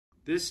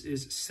This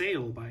is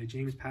Sail by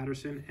James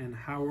Patterson and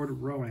Howard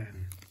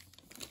Roughan.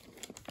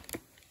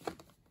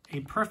 A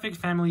perfect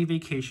family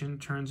vacation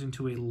turns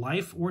into a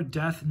life or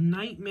death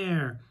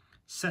nightmare.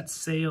 Set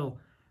sail.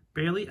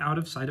 Barely out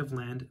of sight of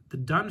land, the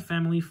Dunn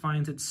family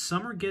finds its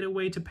summer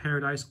getaway to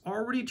paradise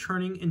already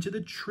turning into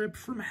the trip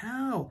from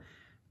hell.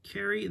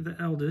 Carrie, the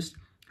eldest,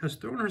 has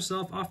thrown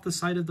herself off the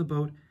side of the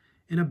boat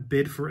in a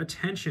bid for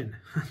attention.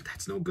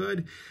 That's no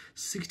good.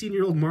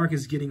 16-year-old Mark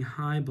is getting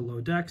high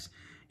below decks,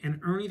 and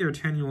Ernie, their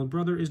 10-year-old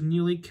brother, is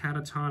nearly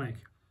catatonic.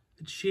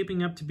 It's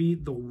shaping up to be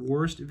the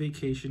worst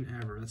vacation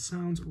ever. That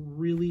sounds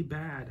really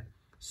bad.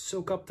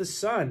 Soak up the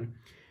sun.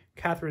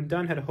 Catherine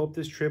Dunn had hoped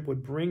this trip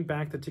would bring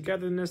back the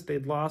togetherness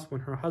they'd lost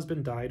when her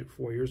husband died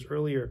 4 years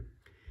earlier.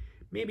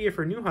 Maybe if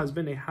her new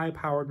husband, a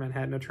high-powered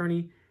Manhattan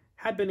attorney,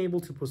 had been able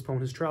to postpone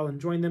his trial and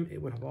join them,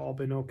 it would have all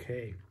been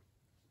okay.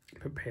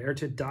 Prepare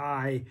to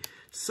die.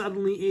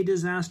 Suddenly a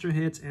disaster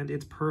hits, and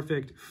it's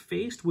perfect.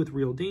 Faced with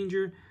real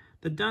danger,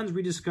 the Dunns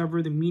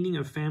rediscover the meaning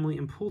of family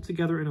and pull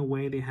together in a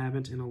way they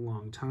haven't in a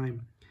long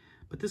time.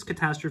 But this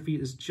catastrophe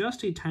is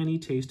just a tiny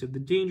taste of the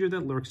danger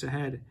that lurks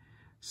ahead.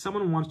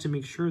 Someone wants to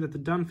make sure that the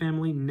Dunn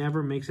family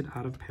never makes it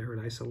out of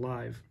paradise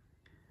alive.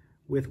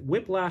 With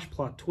whiplash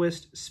plot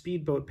twist,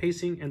 speedboat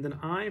pacing, and an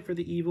eye for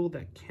the evil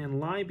that can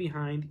lie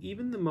behind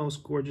even the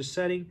most gorgeous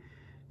setting,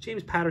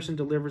 James Patterson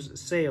delivers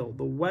Sail,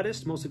 the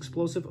wettest, most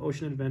explosive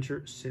ocean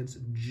adventure since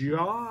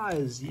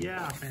Jaws.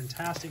 Yeah,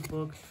 fantastic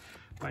book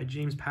by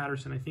James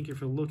Patterson. I think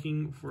if you're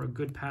looking for a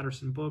good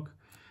Patterson book,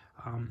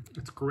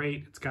 it's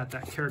great. It's got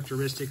that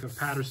characteristic of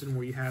Patterson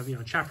where you have,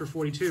 chapter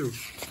 42,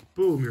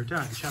 boom, you're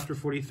done. Chapter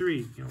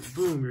 43,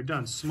 boom, you're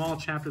done. Small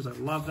chapters, I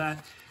love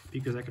that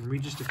because I can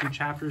read just a few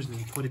chapters and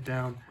then put it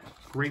down.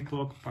 Great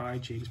book by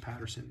James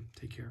Patterson.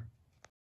 Take care.